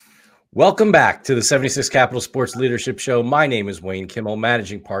Welcome back to the 76 Capital Sports Leadership Show. My name is Wayne Kimmel,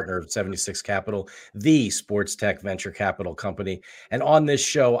 managing partner of 76 Capital, the sports tech venture capital company. And on this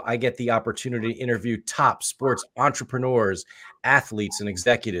show, I get the opportunity to interview top sports entrepreneurs, athletes, and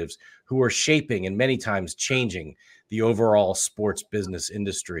executives who are shaping and many times changing the overall sports business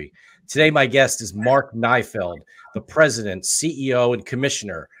industry. Today, my guest is Mark Neifeld, the president, CEO, and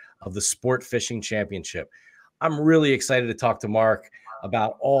commissioner of the Sport Fishing Championship. I'm really excited to talk to Mark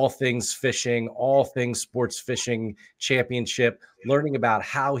about all things fishing, all things sports fishing championship, learning about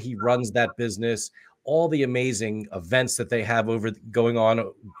how he runs that business, all the amazing events that they have going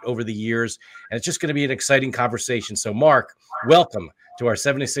on over the years. And it's just going to be an exciting conversation. So Mark, welcome to our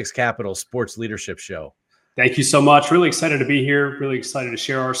 76 Capital Sports Leadership Show. Thank you so much. Really excited to be here. Really excited to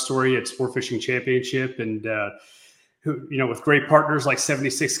share our story at Sport Fishing Championship, and with great partners like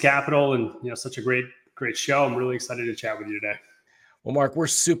 76 Capital, and such a great show. I'm really excited to chat with you today. Well, Mark, we're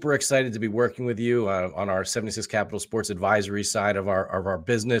super excited to be working with you on our 76 Capital Sports Advisory side of our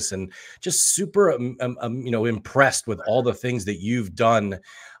business, and just super impressed with all the things that you've done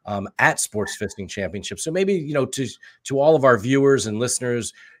at Sports Fishing Championship. So maybe to all of our viewers and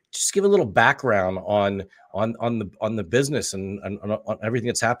listeners, just give a little background on the business and on everything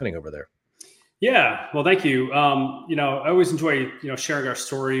that's happening over there. Yeah, well, thank you. I always enjoy sharing our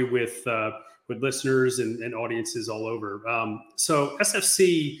story with listeners and audiences all over. So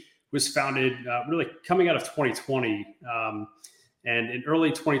SFC was founded really coming out of 2020. And in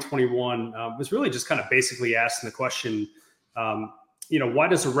early 2021 was really just kind of basically asking the question, why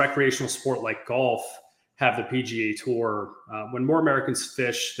does a recreational sport like golf have the PGA Tour when more Americans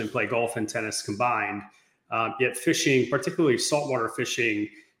fish than play golf and tennis combined? Yet fishing, particularly saltwater fishing,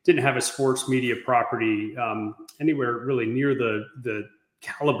 didn't have a sports media property anywhere really near the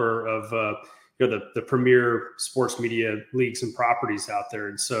caliber of the premier sports media leagues and properties out there.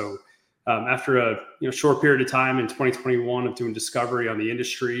 And so after a short period of time in 2021 of doing discovery on the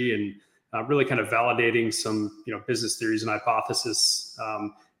industry and really kind of validating some business theories and hypothesis,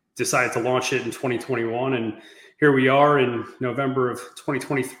 decided to launch it in 2021. And here we are in November of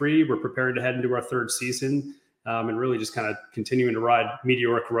 2023. We're prepared to head into our third season and really just kind of continuing to ride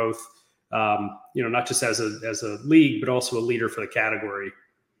meteoric growth, not just as a league, but also a leader for the category.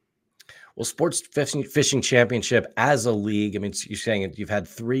 Well, Sports Fishing Championship as a league, I mean, you're saying you've had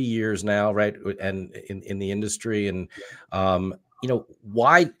 3 years now, right? And in the industry, and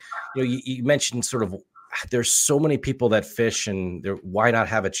why, you mentioned sort of there's so many people that fish, and why not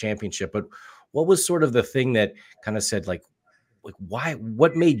have a championship? But what was sort of the thing that kind of said like why?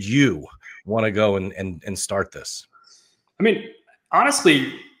 What made you want to go and start this? I mean,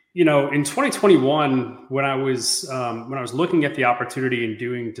 honestly, in 2021, when I was looking at the opportunity and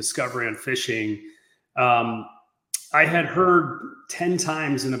doing discovery on fishing, I had heard 10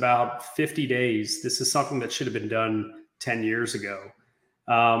 times in about 50 days, this is something that should have been done 10 years ago.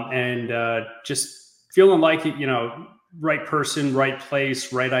 And just feeling like, right person, right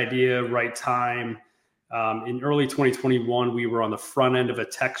place, right idea, right time. In early 2021, we were on the front end of a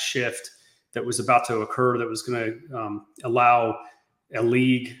tech shift that was about to occur that was going to allow a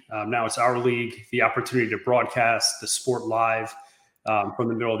league, now it's our league, the opportunity to broadcast the sport live from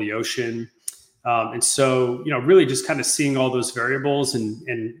the middle of the ocean. And so, really just kind of seeing all those variables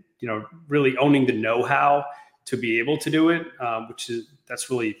and really owning the know-how to be able to do it, that's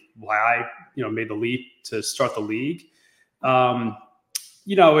really why I, made the leap to start the league. And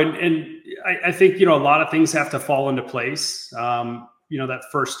I think, a lot of things have to fall into place. That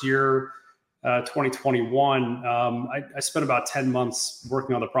first year, 2021, I spent about 10 months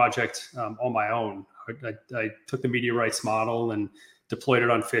working on the project on my own. I took the media rights model and deployed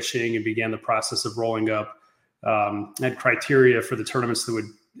it on fishing and began the process of rolling up had criteria for the tournaments that would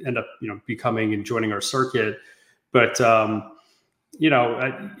end up, becoming and joining our circuit. But,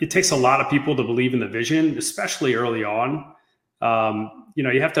 it takes a lot of people to believe in the vision, especially early on.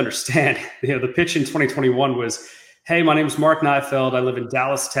 You have to understand, the pitch in 2021 was, hey, my name is Mark Neifeld. I live in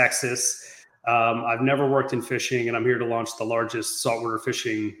Dallas, Texas. I've never worked in fishing, and I'm here to launch the largest saltwater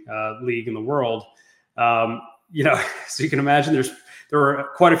fishing league in the world. So you can imagine there were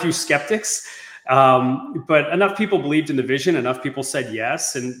quite a few skeptics, but enough people believed in the vision. Enough people said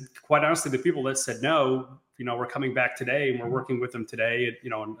yes, and quite honestly, the people that said no, we're coming back today, and we're working with them today,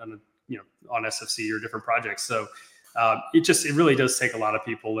 on SFC or different projects. So it really does take a lot of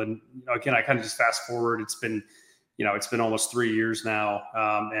people. And again, I kind of just fast forward. It's been almost 3 years now,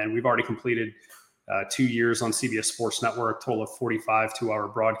 and we've already completed 2 years on CBS Sports Network, total of 45 2-hour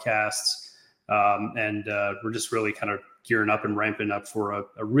broadcasts. And we're just really kind of gearing up and ramping up for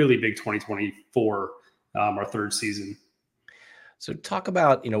a really big 2024, our third season. So talk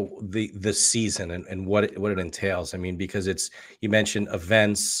about, the season and what it entails. I mean, because you mentioned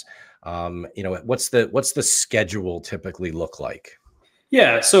events, what's the schedule typically look like?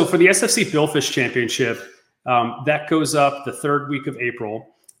 Yeah. So for the SFC Billfish Championship, that goes up the third week of April.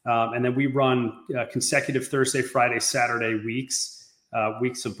 And then we run consecutive Thursday, Friday, Saturday weeks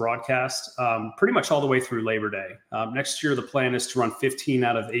of broadcast, pretty much all the way through Labor Day. Next year, the plan is to run 15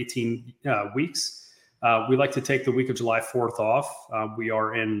 out of 18 weeks. We like to take the week of July 4th off. We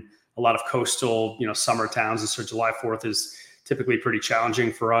are in a lot of coastal, summer towns. And so July 4th is typically pretty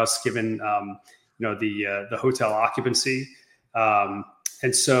challenging for us given, the hotel occupancy.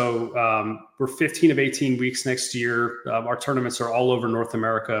 And so we're 15 of 18 weeks next year. Our tournaments are all over North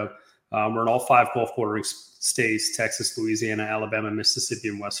America. We're in all 5 Gulf bordering states: Texas, Louisiana, Alabama, Mississippi,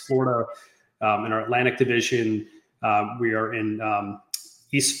 and West Florida. In our Atlantic division, we are in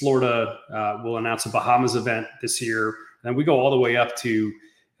East Florida. We'll announce a Bahamas event this year. And we go all the way up to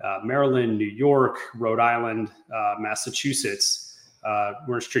Maryland, New York, Rhode Island, Massachusetts.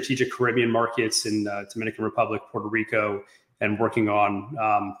 We're in strategic Caribbean markets in Dominican Republic, Puerto Rico, and working on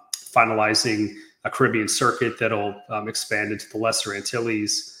finalizing a Caribbean circuit that'll expand into the Lesser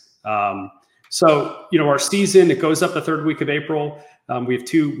Antilles. So, our season, it goes up the third week of April.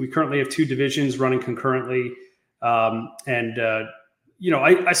 We currently have 2 divisions running concurrently. I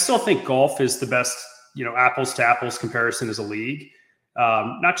still think golf is the best, apples to apples comparison as a league.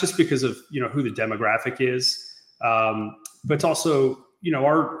 Not just because of, who the demographic is, but it's also,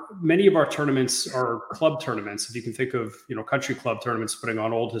 many of our tournaments are club tournaments. If you can think of, country club tournaments putting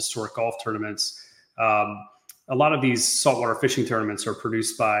on old historic golf tournaments, a lot of these saltwater fishing tournaments are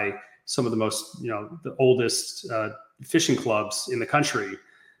produced by some of the most, the oldest fishing clubs in the country.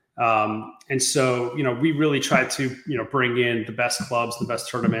 And so, we really try to, bring in the best clubs, the best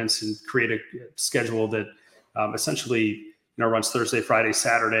tournaments, and create a schedule that essentially, runs Thursday, Friday,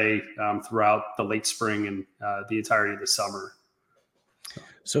 Saturday throughout the late spring and the entirety of the summer.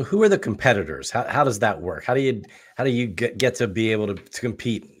 So who are the competitors? How does that work? How do you get to be able to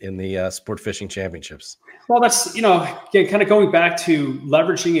compete in the sport fishing championships? Well, that's, again, kind of going back to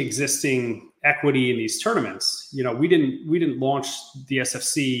leveraging existing equity in these tournaments. We didn't launch the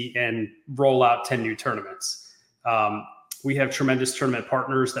SFC and roll out 10 new tournaments. We have tremendous tournament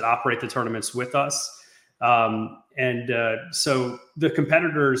partners that operate the tournaments with us. So the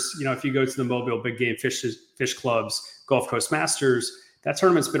competitors, if you go to the Mobile Big Game Fish Club's Gulf Coast Masters, that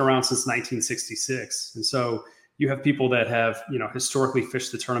tournament's been around since 1966. And so you have people that have, historically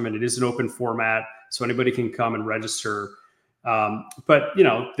fished the tournament. It is an open format, so anybody can come and register. But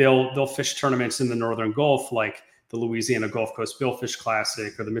they'll fish tournaments in the Northern Gulf, like the Louisiana Gulf Coast Billfish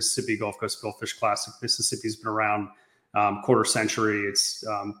Classic or the Mississippi Gulf Coast Billfish Classic. Mississippi's been around quarter century. It's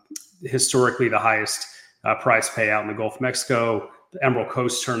historically the highest prize payout in the Gulf of Mexico. The Emerald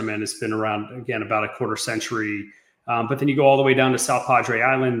Coast Tournament has been around, again, about a quarter century. But then you go all the way down to South Padre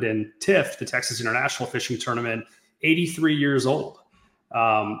Island and TIFF, the Texas International Fishing Tournament, 83 years old.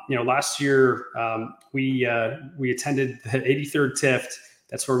 Last year we attended the 83rd TIFF.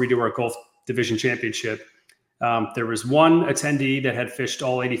 That's where we do our Gulf Division Championship. There was one attendee that had fished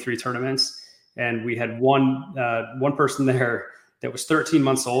all 83 tournaments, and we had one person there that was 13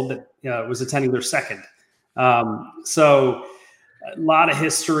 months old that was attending their second. So a lot of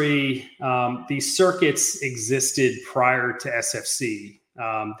history. These circuits existed prior to SFC.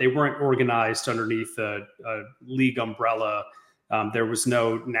 They weren't organized underneath a league umbrella. There was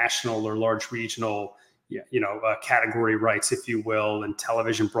no national or large regional, category rights, if you will, and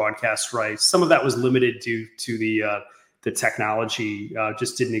television broadcast rights. Some of that was limited due to the technology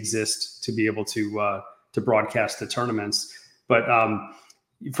just didn't exist to be able to broadcast the tournaments. But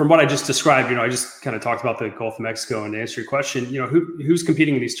from what I just described, I just kind of talked about the Gulf of Mexico, and to answer your question, who's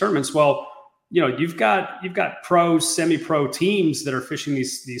competing in these tournaments? Well, you've got pro, semi-pro teams that are fishing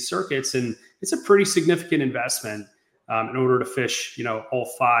these circuits, and it's a pretty significant investment in order to fish, all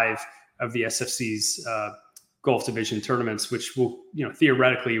 5 of the SFC's Gulf Division tournaments, which will,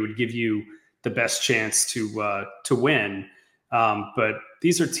 theoretically would give you the best chance to win. But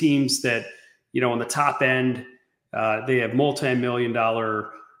these are teams that, on the top end, they have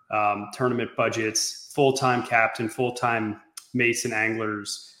multi-million-dollar tournament budgets, full-time captain, full-time mates and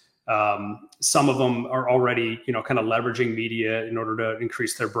anglers. Some of them are already, kind of leveraging media in order to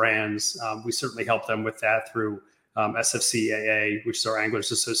increase their brands. We certainly help them with that through SFCAA, which is our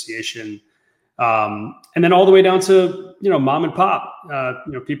Anglers Association. And then all the way down to, mom and pop,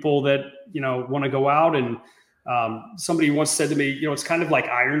 people that, want to go out. And somebody once said to me, it's kind of like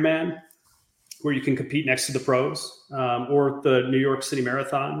Ironman, where you can compete next to the pros, or the New York City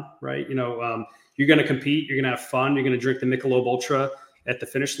Marathon, right? You you're going to compete, you're going to have fun, you're going to drink the Michelob Ultra at the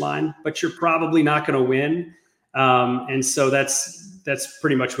finish line, but you're probably not going to win. And so that's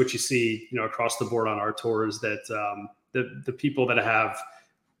pretty much what you see, across the board on our tours, that the people that have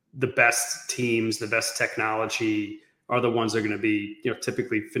the best teams, the best technology are the ones that are going to be,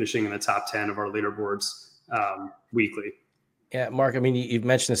 typically finishing in the top 10 of our leaderboards weekly. Yeah, Mark, I mean, you've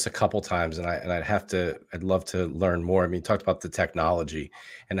mentioned this a couple times, and I'd love to learn more. I mean, you talked about the technology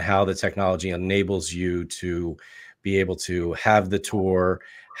and how the technology enables you to be able to have the tour,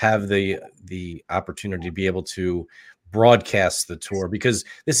 have the opportunity to be able to broadcast the tour, because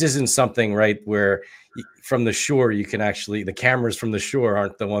this isn't something, right, where from the shore, you can actually, the cameras from the shore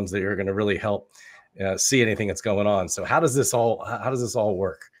aren't the ones that are going to really help see anything that's going on. So how does this all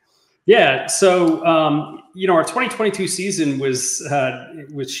work? Yeah. So, our 2022 season was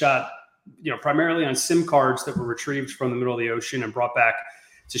shot, primarily on SIM cards that were retrieved from the middle of the ocean and brought back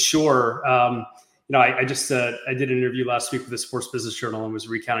to shore. I did an interview last week with the Sports Business Journal and was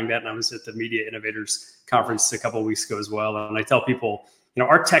recounting that. And I was at the Media Innovators Conference a couple of weeks ago as well. And I tell people,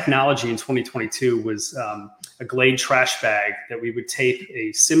 our technology in 2022 was a Glade trash bag that we would tape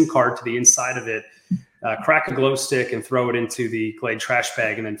a SIM card to the inside of it, crack a glow stick and throw it into the Glade trash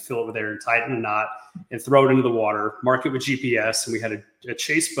bag, and then fill it with air and tighten a knot and throw it into the water, mark it with GPS. And we had a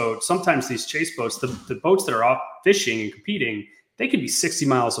chase boat. Sometimes these chase boats, the boats that are off fishing and competing, they could be 60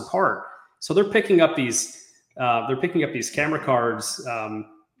 miles apart. So they're picking up these camera cards,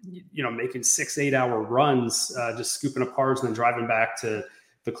 making 6-8 hour runs, just scooping up cards and then driving back to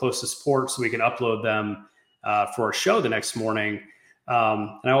the closest port so we can upload them for our show the next morning.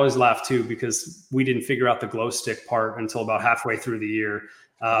 And I always laugh too, because we didn't figure out the glow stick part until about halfway through the year.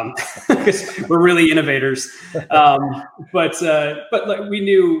 Because we're really innovators. But like we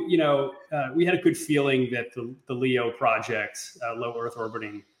knew, we had a good feeling that the LEO project, low Earth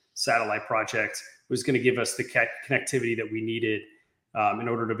orbiting satellite project, was going to give us the connectivity that we needed in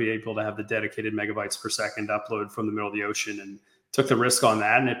order to be able to have the dedicated megabytes per second upload from the middle of the ocean, and took the risk on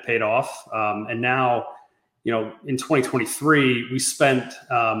that, and it paid off. And now, in 2023, we spent,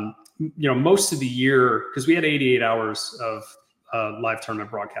 most of the year, because we had 88 hours of live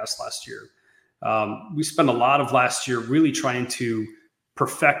tournament broadcast last year. We spent a lot of last year really trying to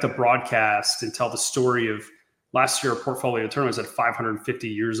perfect a broadcast and tell the story of last year. Our portfolio tournaments had 550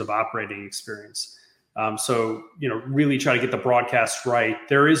 years of operating experience. So, really try to get the broadcast right.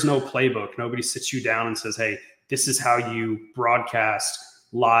 There is no playbook. Nobody sits you down and says, hey, this is how you broadcast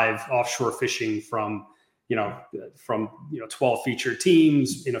live offshore fishing from 12 featured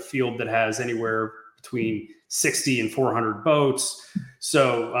teams in a field that has anywhere between 60 and 400 boats.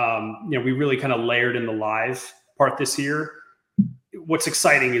 So, we really kind of layered in the live part this year. What's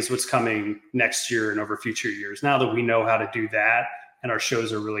exciting is what's coming next year and over future years. Now that we know how to do that, and our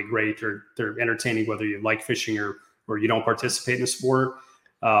shows are really great, they're entertaining, whether you like fishing or you don't participate in the sport.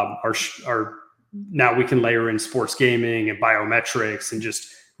 Now we can layer in sports gaming and biometrics and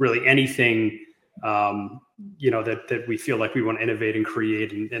just really anything, that we feel like we want to innovate and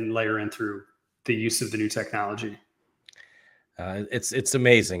create and layer in through the use of the new technology. It's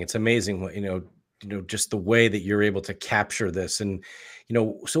amazing. It's amazing, just the way that you're able to capture this. And,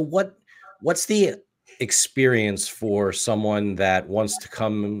 so what's the experience for someone that wants to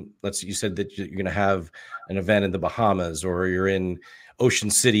come? You said that you're going to have an event in the Bahamas, or you're in Ocean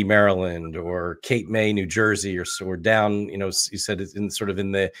City, Maryland, or Cape May, New Jersey, or down, you said it's in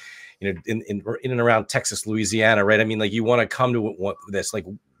the, in and around Texas, Louisiana, right? I mean, like, you want to come to this, like,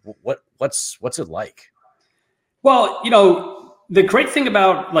 what's it like? Well, the great thing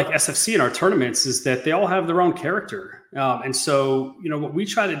about like SFC and our tournaments is that they all have their own character. And so, what we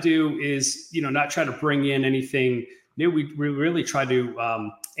try to do is, not try to bring in anything new. We really try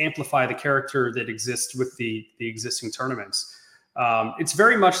to amplify the character that exists with the existing tournaments. It's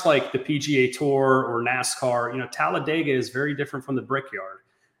very much like the PGA Tour or NASCAR. Talladega is very different from the Brickyard.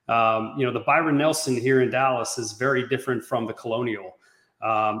 The Byron Nelson here in Dallas is very different from the Colonial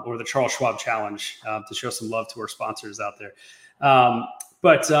or the Charles Schwab Challenge, to show some love to our sponsors out there.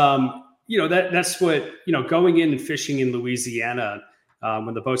 That's what, going in and fishing in Louisiana,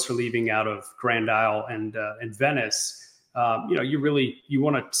 when the boats are leaving out of Grand Isle and Venice, you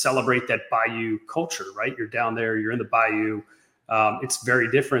want to celebrate that bayou culture, right? You're down there, you're in the bayou. It's very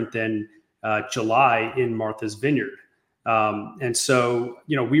different than July in Martha's Vineyard. And so,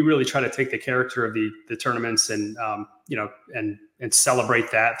 we really try to take the character of the tournaments and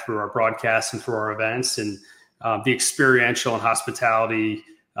celebrate that through our broadcasts and through our events, and the experiential and hospitality,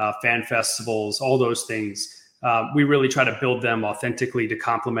 fan festivals, all those things. We really try to build them authentically to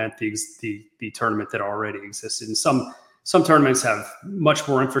complement the tournament that already existed. And some tournaments have much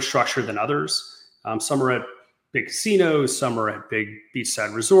more infrastructure than others. Some are at big casinos, some are at big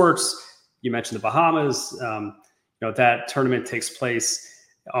beachside resorts. You mentioned the Bahamas. That tournament takes place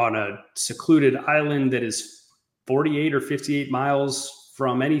on a secluded island that is 48 or 58 miles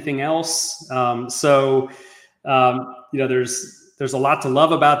from anything else. There's a lot to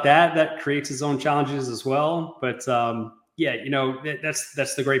love about that. That creates its own challenges as well. But that's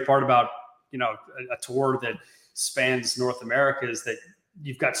the great part about a tour that spans North America, is that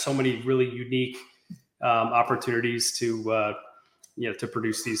you've got so many really unique opportunities to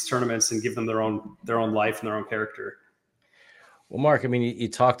produce these tournaments and give them their own life and their own character. Well, Mark, I mean, you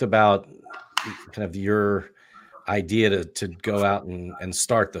talked about kind of your idea to go out and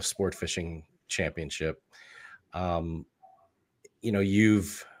start the sport fishing championship.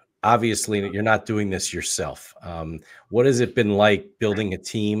 You've obviously, you're not doing this yourself. What has it been like building a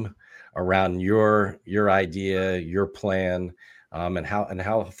team around your idea, your plan, and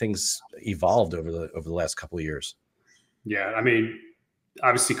how things evolved over the last couple of years? Yeah, I mean,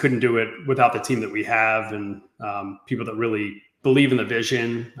 obviously couldn't do it without the team that we have and people that really believe in the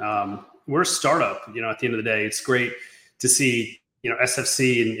vision. We're a startup. At the end of the day, it's great to see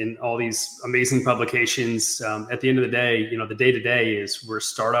SFC and all these amazing publications. At the end of the day, the day-to-day is we're a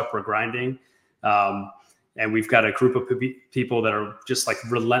startup, we're grinding. And we've got a group of people that are just like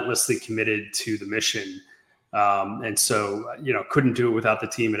relentlessly committed to the mission. And so, couldn't do it without the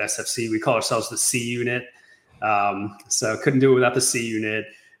team at SFC. We call ourselves the C unit. So couldn't do it without the C unit.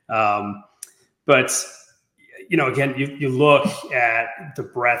 But again, you look at the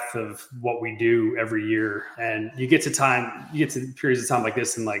breadth of what we do every year, and you get to periods of time like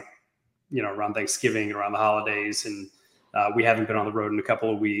this, and around Thanksgiving, around the holidays, and we haven't been on the road in a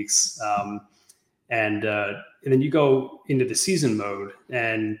couple of weeks. And then you go into the season mode,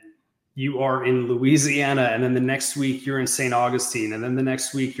 and you are in Louisiana, and then the next week you're in St. Augustine, and then the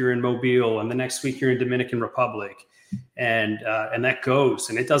next week you're in Mobile, and the next week you're in Dominican Republic. And that goes,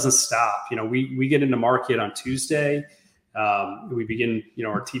 and it doesn't stop. We get into market on Tuesday. We begin,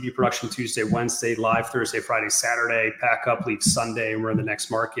 our TV production Tuesday, Wednesday, live Thursday, Friday, Saturday, pack up, leave Sunday, and we're in the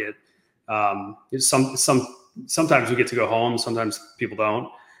next market. Sometimes we get to go home. Sometimes people don't.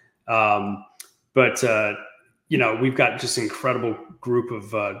 But we've got just an incredible group of,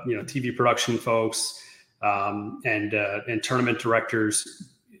 TV production folks and tournament directors.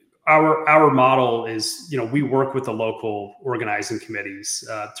 Our model is, we work with the local organizing committees,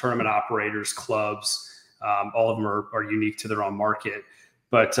 tournament operators, clubs. All of them are unique to their own market,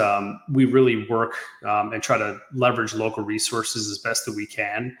 but we really work and try to leverage local resources as best that we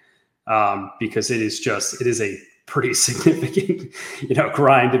can, because it is a pretty significant,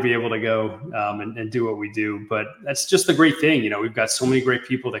 grind to be able to go and do what we do. But that's just the great thing. We've got so many great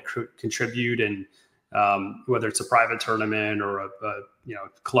people that contribute, and whether it's a private tournament or a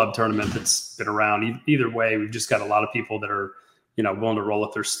club tournament that's been around, either way, we've just got a lot of people that are, willing to roll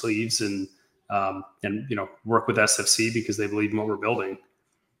up their sleeves and work with SFC because they believe in what we're building.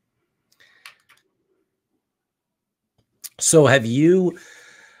 So have you,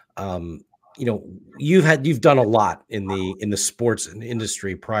 you've done a lot in the sports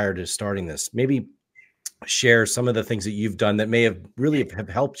industry prior to starting this. Maybe share some of the things that you've done that may have really have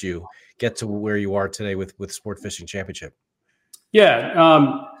helped you get to where you are today with Sport Fishing Championship.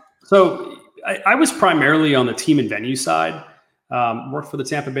 Yeah. So I was primarily on the team and venue side. Worked for the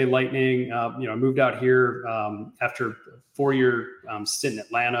Tampa Bay Lightning. Moved out here after a 4-year stint in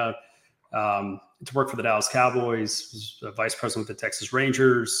Atlanta to work for the Dallas Cowboys. Was vice president with the Texas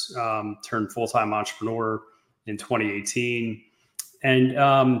Rangers. Turned full-time entrepreneur in 2018.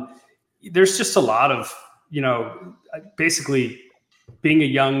 And there's just a lot of, basically being a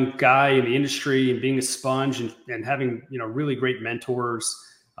young guy in the industry and being a sponge and having, really great mentors.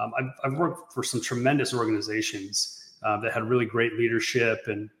 I've worked for some tremendous organizations that had really great leadership,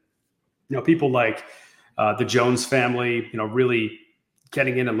 and, people like the Jones family, really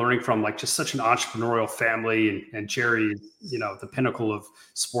getting in and learning from just such an entrepreneurial family, and Jerry, the pinnacle of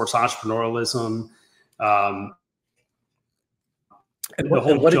sports entrepreneurialism. And the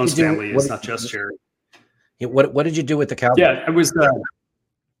whole Jones family is not just Jerry. What did you do with the Cowboys? Yeah, I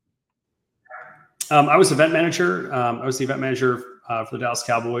was event manager. I was the event manager for the Dallas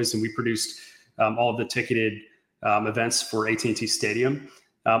Cowboys, and we produced all of the ticketed events for AT&T Stadium.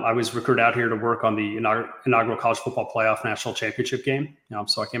 I was recruited out here to work on the inaugural college football playoff national championship game.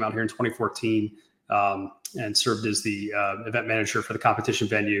 So I came out here in 2014 and served as the event manager for the competition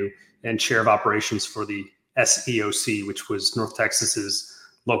venue and chair of operations for the SEOC, which was North Texas's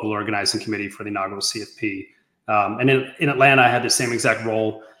local organizing committee for the inaugural CFP. And in Atlanta, I had the same exact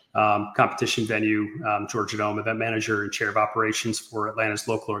role, competition venue, Georgia Dome, event manager and chair of operations for Atlanta's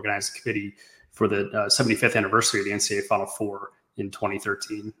local organizing committee for the 75th anniversary of the NCAA Final Four in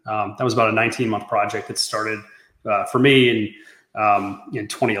 2013. That was about a 19-month project that started for me in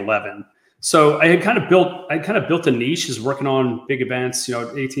 2011. So I had kind of built a niche, is working on big events,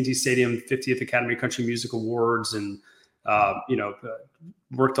 AT&T Stadium 50th Academy Country Music Awards, and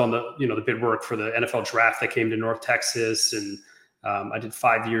worked on the bid work for the NFL draft that came to North Texas, and I did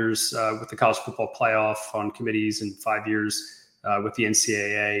 5 years with the college football playoff on committees, and 5 years with the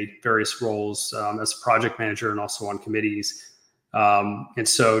NCAA, various roles as a project manager and also on committees. And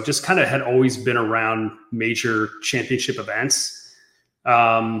so just kind of had always been around major championship events.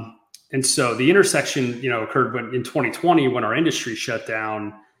 And so the intersection, occurred in 2020 when our industry shut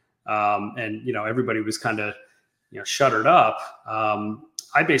down, and everybody was kind of shuttered up.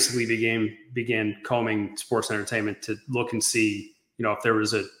 I basically began combing sports entertainment to look and see if there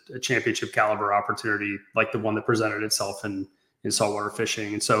was a championship caliber opportunity like the one that presented itself in saltwater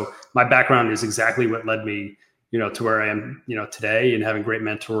fishing. And so my background is exactly what led me to where I am today, and having great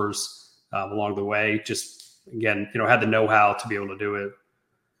mentors along the way. Just again, had the know-how to be able to do it.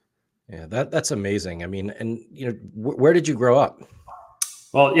 Yeah, that's amazing. I mean, and where did you grow up?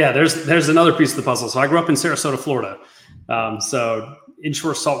 Well, yeah, there's another piece of the puzzle. So I grew up in Sarasota, Florida. So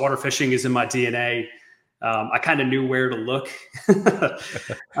inshore saltwater fishing is in my DNA. I kind of knew where to look. But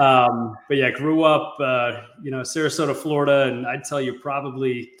yeah, grew up, Sarasota, Florida, and I'd tell you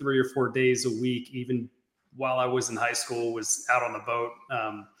probably 3 or 4 days a week, even while I was in high school, was out on the boat.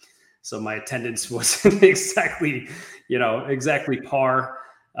 So my attendance wasn't exactly par.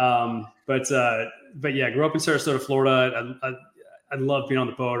 But yeah, grew up in Sarasota, Florida. I love being on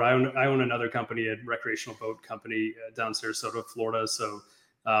the boat. I own another company, a recreational boat company down in Sarasota, Florida. So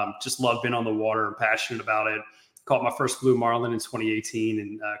just love being on the water and passionate about it. Caught my first blue marlin in 2018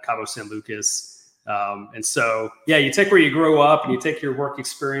 in Cabo San Lucas. And so, yeah, you take where you grow up and you take your work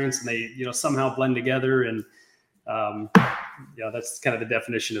experience, and they, somehow blend together. And that's kind of the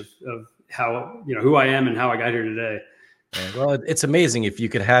definition of how, who I am and how I got here today. Well, it's amazing if you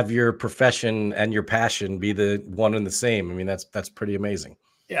could have your profession and your passion be the one and the same. I mean, that's pretty amazing.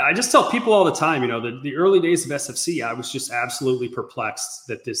 Yeah, I just tell people all the time, the early days of SFC, I was just absolutely perplexed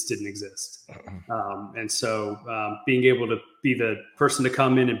that this didn't exist. And so being able to be the person to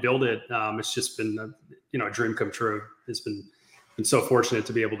come in and build it, it's just been a dream come true. It's been so fortunate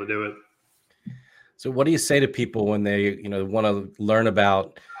to be able to do it. So what do you say to people when they, want to learn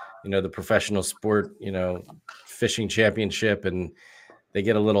about, the professional sport, fishing championship, and they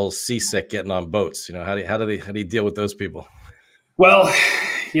get a little seasick getting on boats? How do you deal with those people? Well,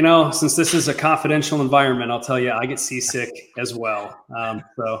 since this is a confidential environment, I'll tell you, I get seasick as well.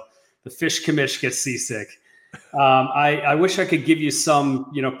 So the fish commish gets seasick. I wish I could give you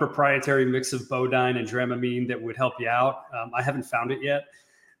some, proprietary mix of Bodine and Dramamine that would help you out. I haven't found it yet,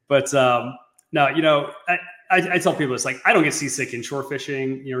 but no, I tell people, it's like, I don't get seasick inshore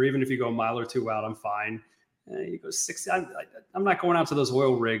fishing, or even if you go a mile or two out, I'm fine. You go 60, I'm not going out to those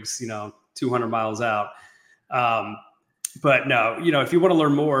oil rigs, 200 miles out. But no, if you want to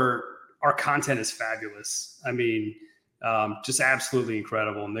learn more, our content is fabulous. I mean, just absolutely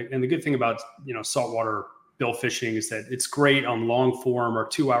incredible. And the good thing about, saltwater bill fishing is that it's great on long form. Our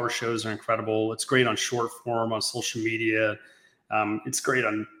 2-hour shows are incredible. It's great on short form on social media. It's great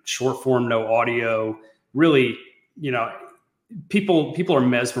on short form, no audio. Really, people are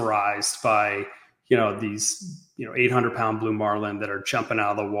mesmerized by, these, 800-pound blue marlin that are jumping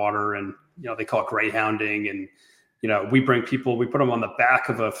out of the water, and, they call it greyhounding. And, we put them on the back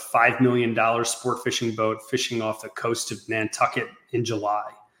of a $5 million sport fishing boat fishing off the coast of Nantucket in July.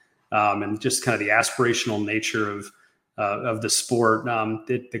 And just kind of the aspirational nature of the sport.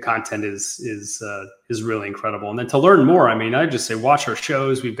 The content is really incredible. And then to learn more, I mean, I just say, watch our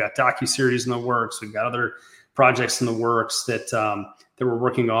shows. We've got docuseries in the works. We've got other projects in the works that we're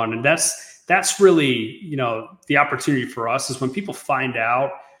working on. And that's really, the opportunity for us is when people find out,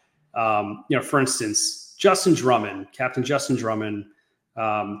 for instance, Captain Justin Drummond,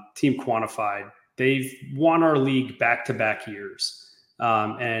 Team Quantified, they've won our league back-to-back years.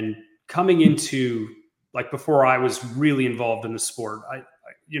 And coming into, like, before I was really involved in the sport,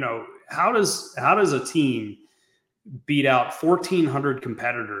 how does a team beat out 1,400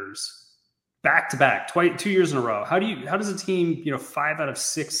 competitors back-to-back, 2 years in a row? How does a team, 5 out of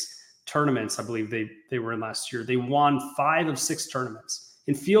 6 tournaments, I believe they were in last year, they won 5 of 6 tournaments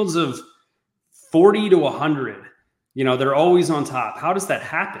in fields of 40 to 100, they're always on top. How does that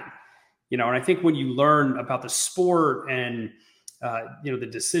happen? And I think when you learn about the sport and, the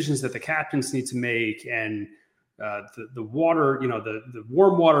decisions that the captains need to make, and the water, the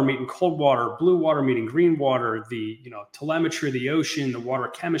warm water meeting cold water, blue water meeting green water, the, telemetry of the ocean, the water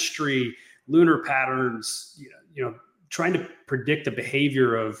chemistry, lunar patterns, trying to predict the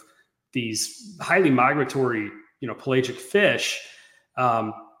behavior of these highly migratory, pelagic fish.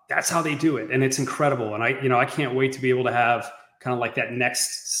 That's how they do it. And it's incredible. And I can't wait to be able to have kind of like that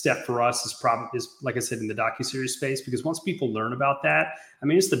next step for us is like I said, in the docuseries space, because once people learn about that, I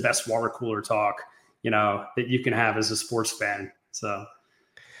mean, it's the best water cooler talk, that you can have as a sports fan. So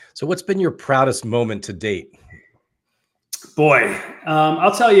what's been your proudest moment to date? Boy,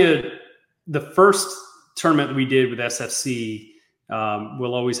 I'll tell you, the first tournament we did with SFC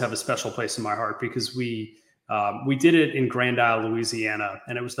will always have a special place in my heart, because we did it in Grand Isle, Louisiana,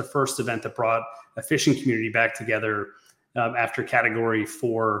 and it was the first event that brought a fishing community back together after Category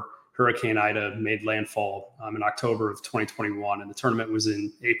 4 Hurricane Ida made landfall in October of 2021, and the tournament was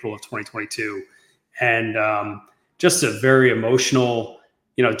in April of 2022, and just a very emotional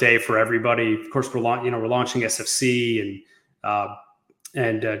day for everybody. Of course, we're launching SFC,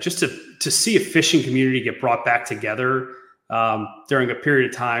 and just to see a fishing community get brought back together during a period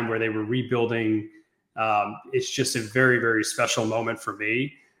of time where they were rebuilding. It's just a very, very special moment for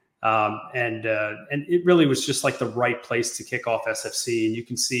me. And it really was just like the right place to kick off SFC. And you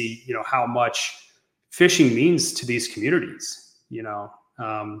can see, how much fishing means to these communities,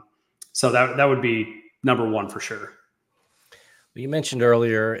 so that would be number one for sure. You mentioned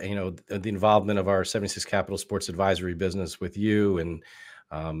earlier, the involvement of our 76 Capital Sports Advisory business with you, and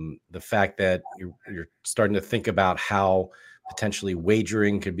the fact that you're starting to think about how potentially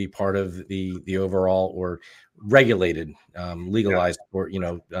wagering could be part of the overall, or regulated, legalized, or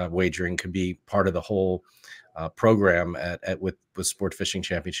wagering could be part of the whole program with Sport Fishing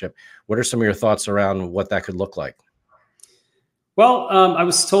Championship. What are some of your thoughts around what that could look like? Well, I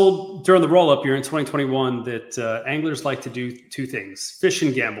was told during the roll-up year in 2021 that anglers like to do two things: fish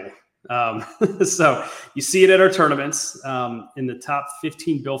and gamble. So you see it at our tournaments. In the top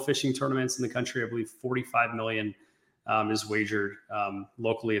 15 bill fishing tournaments in the country, I believe 45 million is wagered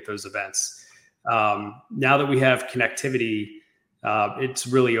locally at those events. Now that we have connectivity, it's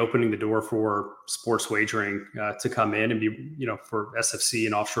really opening the door for sports wagering to come in and be, for SFC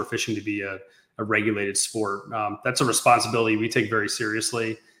and offshore fishing to be a regulated sport. That's a responsibility we take very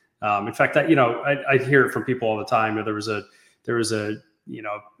seriously. In fact, I hear it from people all the time. There was a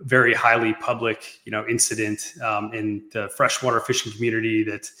very highly public, incident in the freshwater fishing community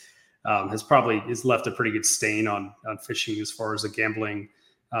that has left a pretty good stain on fishing as far as a gambling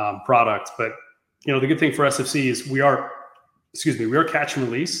product. But the good thing for SFC is we are catch and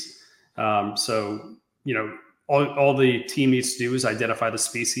release. So all the team needs to do is identify the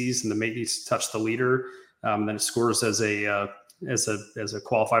species, and the mate needs to touch the leader, and then it scores as a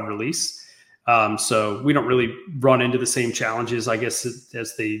qualified release. So we don't really run into the same challenges, I guess,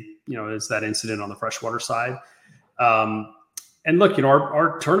 as that incident on the freshwater side. And look,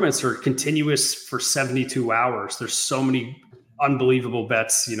 our tournaments are continuous for 72 hours. There's so many unbelievable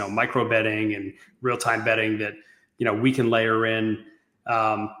bets, micro betting and real-time betting that, we can layer in,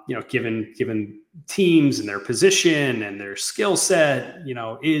 given teams and their position and their skill set,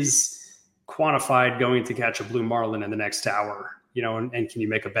 is quantified going to catch a blue marlin in the next hour, and can you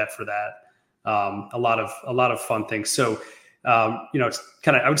make a bet for that? A lot of fun things. So, it's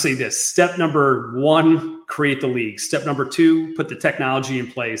kind of, I would say this: step number one, create the league. Step number two, put the technology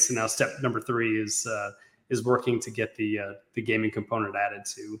in place. And now step number three is working to get the gaming component added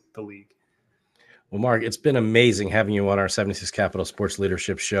to the league. Well, Mark, it's been amazing having you on our 76 Capital Sports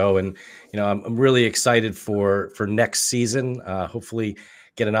Leadership Show. And, I'm really excited for next season. Hopefully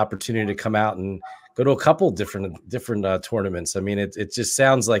get an opportunity to come out and go to a couple different tournaments. I mean, it just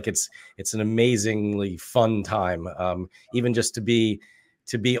sounds like it's an amazingly fun time, even just to be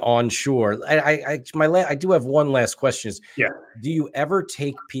on shore. I do have one last question. Yeah. Do you ever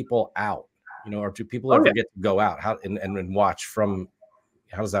take people out, or do people ever get to go out and watch from?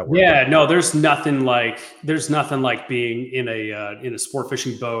 How does that work? Yeah, no, there's nothing like being in a sport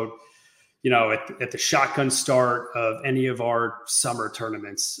fishing boat, at the shotgun start of any of our summer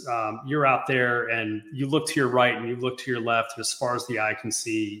tournaments. You're out there and you look to your right and you look to your left, and as far as the eye can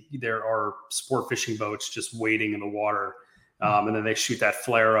see, there are sport fishing boats just waiting in the water. And then they shoot that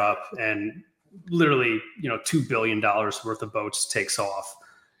flare up, and literally, $2 billion worth of boats takes off.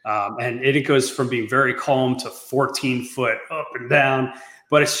 And it goes from being very calm to 14 foot up and down.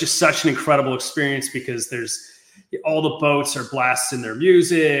 But it's just such an incredible experience, because all the boats are blasting their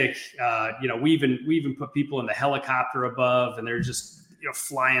music. We even put people in the helicopter above, and they're just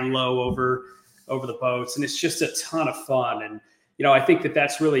flying low over the boats, and it's just a ton of fun. And I think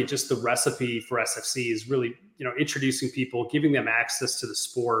that's really just the recipe for SFC, is really introducing people, giving them access to the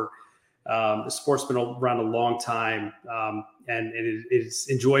sport, The sport's been around a long time, and it's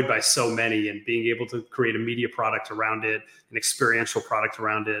enjoyed by so many. And being able to create a media product around it, an experiential product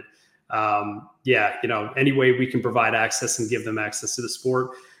around it, any way we can provide access and give them access to the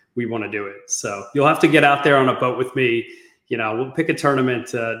sport, we want to do it. So you'll have to get out there on a boat with me. We'll pick a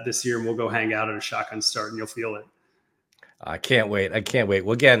tournament this year, and we'll go hang out at a shotgun start, and you'll feel it. I can't wait.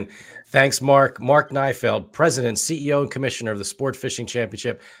 Well, again, thanks, Mark. Mark Neifeld, President, CEO, and Commissioner of the Sport Fishing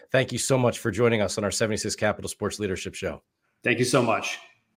Championship. Thank you so much for joining us on our 76 Capital Sports Leadership Show. Thank you so much.